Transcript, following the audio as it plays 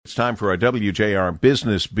It's time for our WJR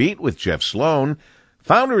Business Beat with Jeff Sloan,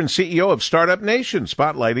 founder and CEO of Startup Nation,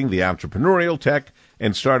 spotlighting the entrepreneurial tech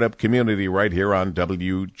and startup community right here on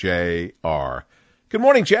WJR. Good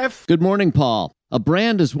morning, Jeff. Good morning, Paul. A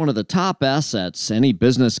brand is one of the top assets any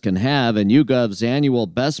business can have, and YouGov's annual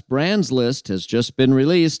Best Brands list has just been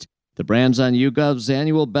released. The brands on YouGov's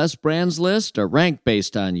annual Best Brands list are ranked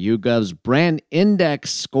based on YouGov's Brand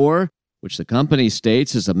Index score, which the company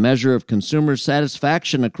states is a measure of consumer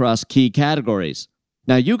satisfaction across key categories.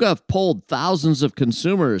 Now, YouGov polled thousands of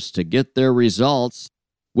consumers to get their results.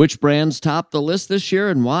 Which brands topped the list this year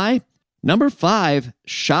and why? Number 5,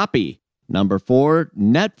 Shopee. Number 4,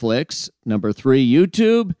 Netflix. Number 3,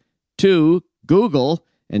 YouTube. 2, Google.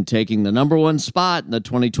 And taking the number 1 spot in the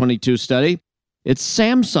 2022 study, it's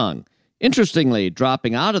Samsung. Interestingly,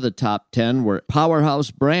 dropping out of the top 10 were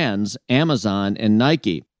powerhouse brands Amazon and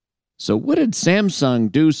Nike. So what did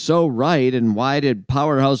Samsung do so right, and why did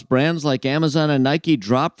powerhouse brands like Amazon and Nike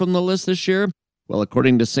drop from the list this year? Well,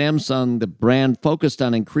 according to Samsung, the brand focused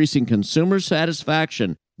on increasing consumer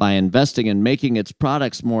satisfaction by investing in making its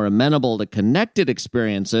products more amenable to connected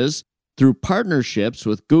experiences through partnerships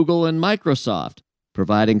with Google and Microsoft,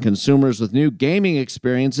 providing consumers with new gaming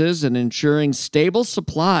experiences and ensuring stable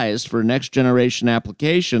supplies for next-generation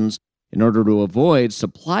applications in order to avoid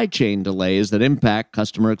supply chain delays that impact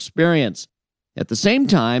customer experience. At the same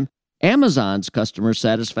time, Amazon's customer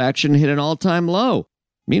satisfaction hit an all-time low.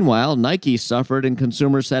 Meanwhile, Nike suffered in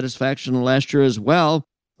consumer satisfaction last year as well,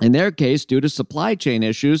 in their case due to supply chain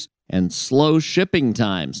issues and slow shipping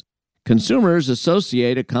times. Consumers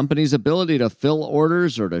associate a company's ability to fill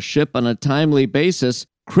orders or to ship on a timely basis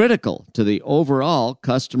critical to the overall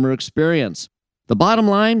customer experience. The bottom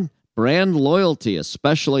line, brand loyalty,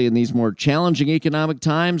 especially in these more challenging economic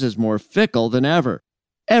times, is more fickle than ever.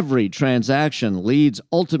 Every transaction leads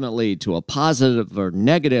ultimately to a positive or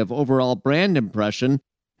negative overall brand impression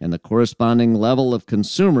and the corresponding level of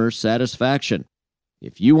consumer satisfaction.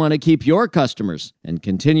 If you want to keep your customers and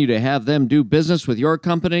continue to have them do business with your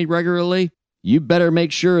company regularly, you better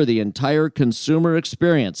make sure the entire consumer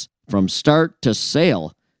experience, from start to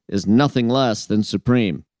sale, is nothing less than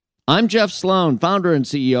supreme. I'm Jeff Sloan, founder and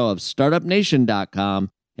CEO of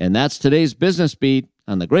StartupNation.com, and that's today's Business Beat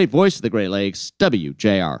on the great voice of the Great Lakes,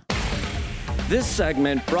 WJR. This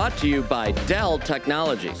segment brought to you by Dell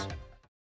Technologies.